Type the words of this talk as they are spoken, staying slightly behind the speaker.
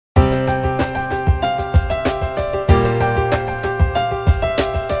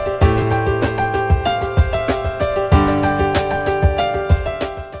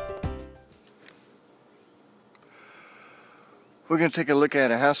going to take a look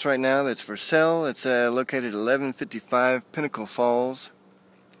at a house right now that's for sale. It's located at 1155 Pinnacle Falls.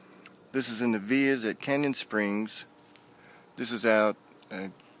 This is in the Villas at Canyon Springs. This is out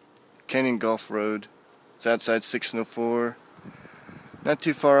Canyon Gulf Road. It's outside 604. Not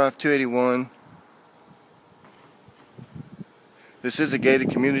too far off 281. This is a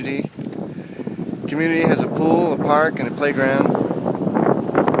gated community. The community has a pool, a park, and a playground.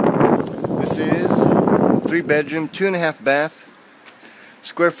 This is a 3-bedroom, 2.5 bath.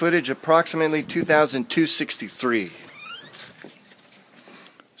 Square footage approximately 2,263.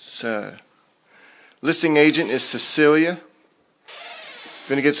 Listing agent is Cecilia. If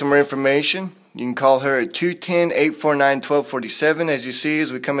you want to get some more information, you can call her at 210-849-1247. As you see,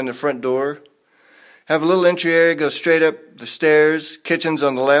 as we come in the front door, have a little entry area, go straight up the stairs. Kitchen's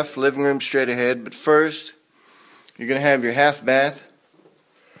on the left, living room straight ahead. But first, you're going to have your half bath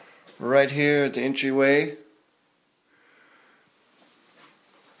right here at the entryway.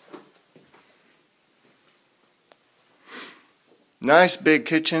 Nice big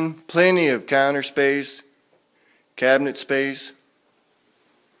kitchen, plenty of counter space, cabinet space.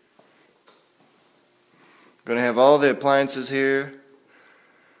 Going to have all the appliances here.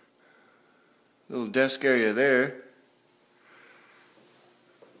 Little desk area there.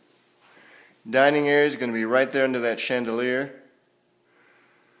 Dining area is going to be right there under that chandelier.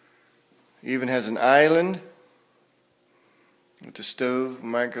 Even has an island with a stove,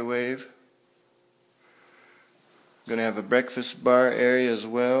 microwave. Going to have a breakfast bar area as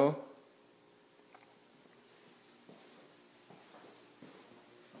well.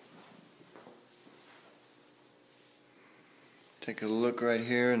 Take a look right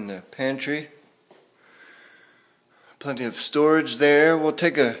here in the pantry. Plenty of storage there. We'll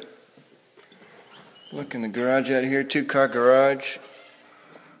take a look in the garage out here. 2-car garage.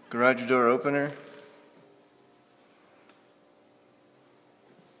 Garage door opener.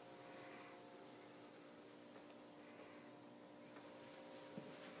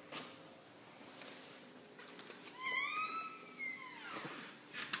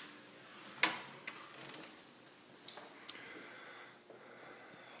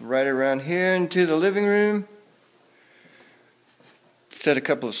 Right around here into the living room. Set a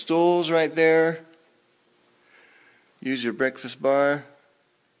couple of stools right there. Use your breakfast bar.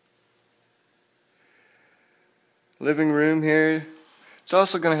 Living room here. It's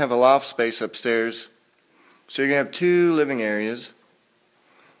also going to have a loft space upstairs. So you're going to have 2 living areas.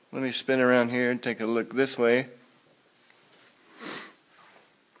 Let me spin around here and take a look this way.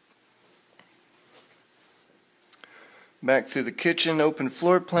 Back through the kitchen, open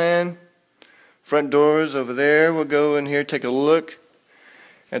floor plan. Front doors over there. We'll go in here, take a look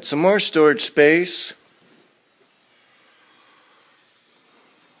at some more storage space.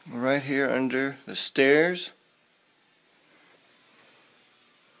 Right here under the stairs.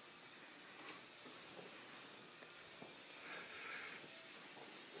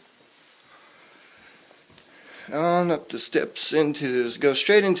 On up the steps into this, go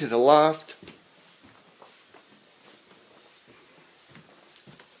straight into the loft.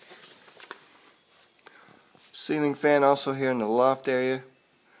 Ceiling fan also here in the loft area.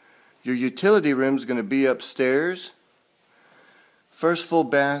 Your utility room is going to be upstairs. First full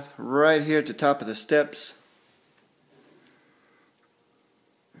bath right here at the top of the steps.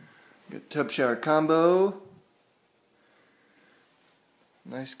 Good tub shower combo.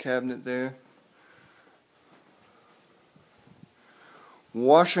 Nice cabinet there.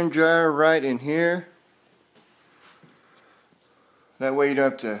 Washer and dryer right in here. That way you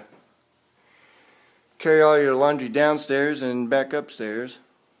don't have to carry all your laundry downstairs and back upstairs.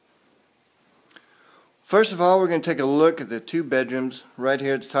 First of all, we're going to take a look at the 2 bedrooms right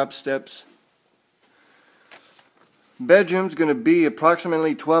here at the top steps. Bedroom's going to be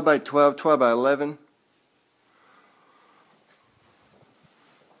approximately 12 by 12, 12 by 11.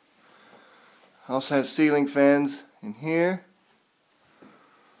 Also has ceiling fans in here.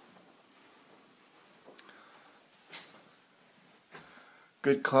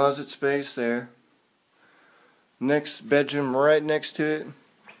 Good closet space there. Next bedroom right next to it.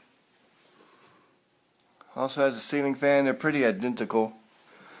 Also has a ceiling fan. They're pretty identical.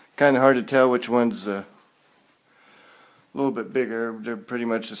 Kind of hard to tell which one's a little bit bigger. They're pretty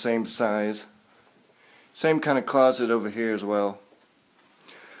much the same size. Same kind of closet over here as well.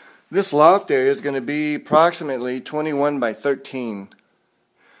 This loft area is going to be approximately 21 by 13.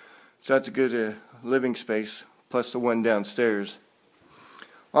 So that's a good living space, plus the one downstairs.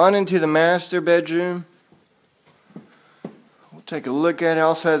 On into the master bedroom. We'll take a look at it.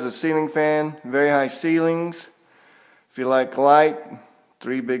 Also has a ceiling fan, very high ceilings. If you like light,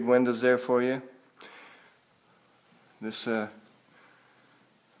 3 big windows there for you. This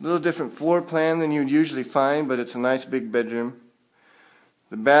A little different floor plan than you'd usually find, but it's a nice big bedroom.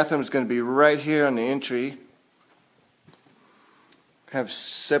 The bathroom is going to be right here on the entry. Have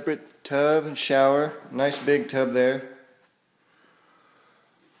separate tub and shower. Nice big tub there.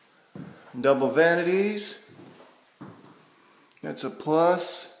 Double vanities. That's a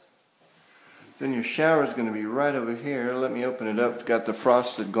plus. Then your shower is going to be right over here. Let me open it up. It's got the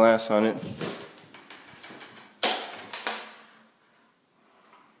frosted glass on it.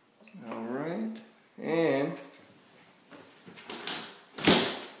 Alright. And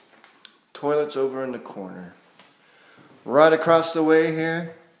toilet's over in the corner. Right across the way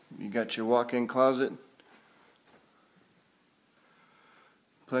here, you got your walk-in closet.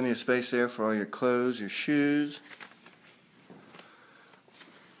 Plenty of space there for all your clothes, your shoes.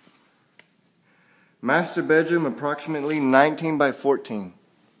 Master bedroom, approximately 19 by 14.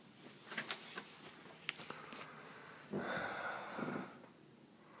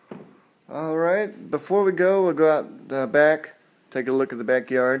 Alright, before we go, we'll go out the back, take a look at the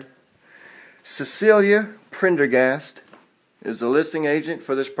backyard. Cecilia Prendergast is the listing agent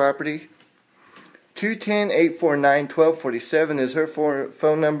for this property. 210-849-1247 is her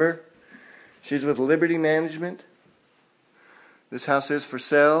phone number. She's with Liberty Management. This house is for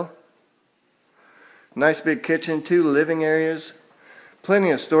sale. Nice big kitchen, 2 living areas,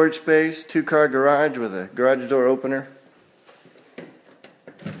 plenty of storage space, 2-car garage with a garage door opener.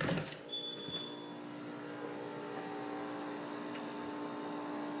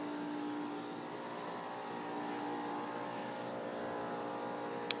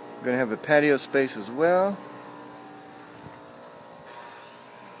 We're going to have a patio space as well.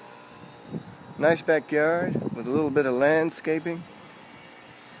 Nice backyard with a little bit of landscaping.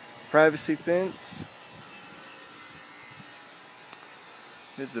 Privacy fence.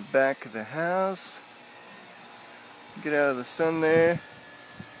 Here's the back of the house. Get out of the sun there.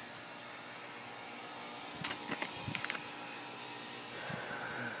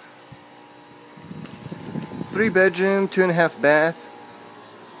 Three bedroom, 2.5 bath.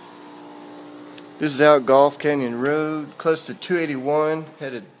 This is out Golf Canyon Road, close to 281,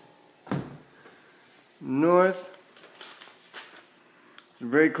 headed north. It's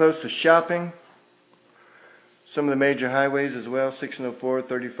very close to shopping. Some of the major highways as well, 604,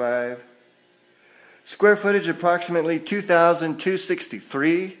 35. Square footage approximately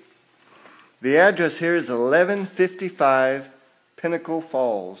 2,263. The address here is 1155 Pinnacle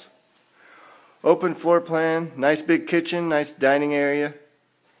Falls. Open floor plan, nice big kitchen, nice dining area.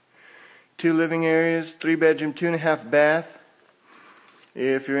 2 living areas, 3 bedroom, 2.5 bath.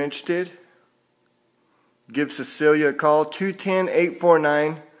 If you're interested, give Cecilia a call.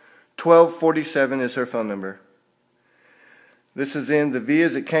 210-849-1247 is her phone number. This is in the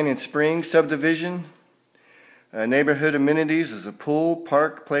Villas at Canyon Springs subdivision. Neighborhood amenities is a pool,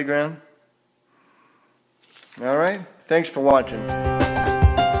 park, playground. Alright, thanks for watching.